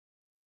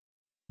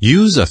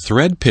Use a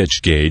thread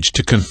pitch gauge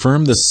to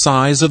confirm the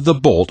size of the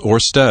bolt or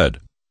stud.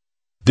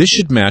 This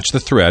should match the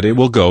thread it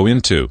will go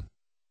into.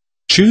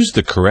 Choose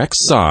the correct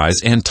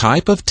size and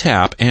type of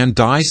tap and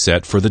die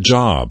set for the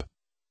job.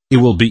 It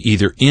will be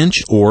either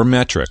inch or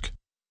metric.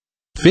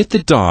 Fit the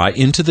die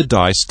into the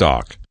die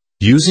stock,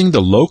 using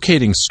the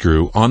locating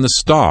screw on the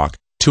stock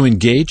to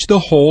engage the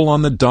hole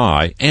on the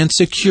die and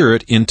secure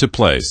it into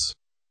place.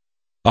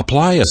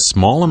 Apply a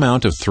small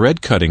amount of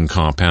thread cutting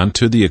compound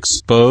to the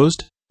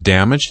exposed,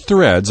 damaged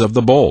threads of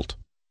the bolt.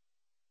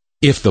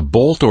 If the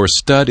bolt or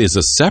stud is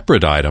a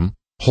separate item,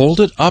 hold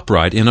it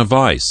upright in a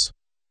vise.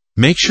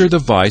 Make sure the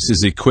vise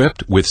is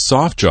equipped with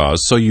soft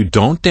jaws so you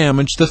don't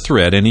damage the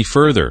thread any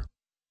further.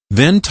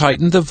 Then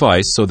tighten the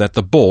vise so that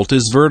the bolt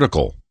is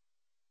vertical.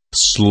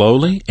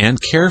 Slowly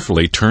and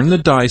carefully turn the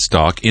die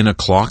stock in a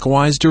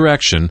clockwise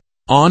direction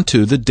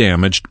onto the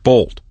damaged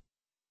bolt.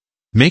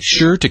 Make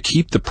sure to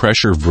keep the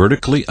pressure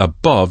vertically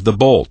above the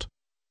bolt.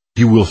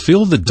 You will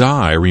feel the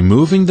die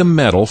removing the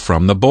metal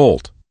from the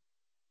bolt.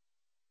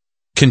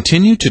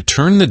 Continue to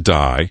turn the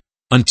die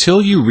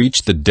until you reach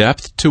the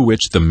depth to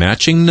which the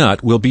matching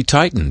nut will be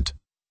tightened.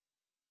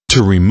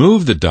 To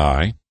remove the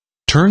die,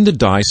 turn the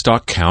die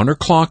stock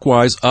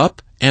counterclockwise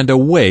up and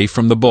away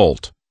from the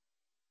bolt.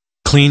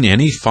 Clean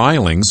any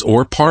filings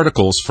or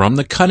particles from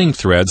the cutting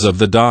threads of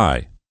the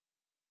die.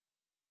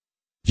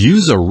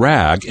 Use a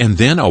rag and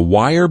then a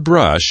wire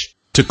brush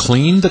to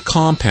clean the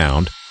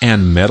compound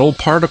and metal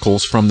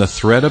particles from the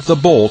thread of the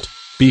bolt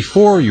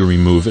before you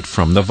remove it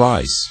from the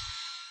vise.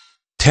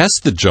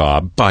 Test the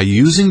job by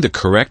using the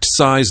correct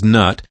size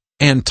nut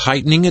and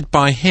tightening it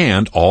by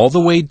hand all the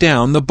way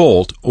down the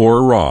bolt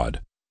or rod.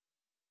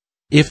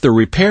 If the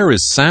repair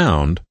is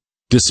sound,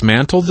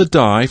 dismantle the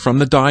die from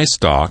the die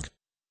stock,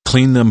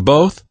 clean them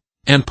both,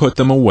 and put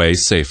them away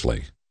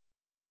safely.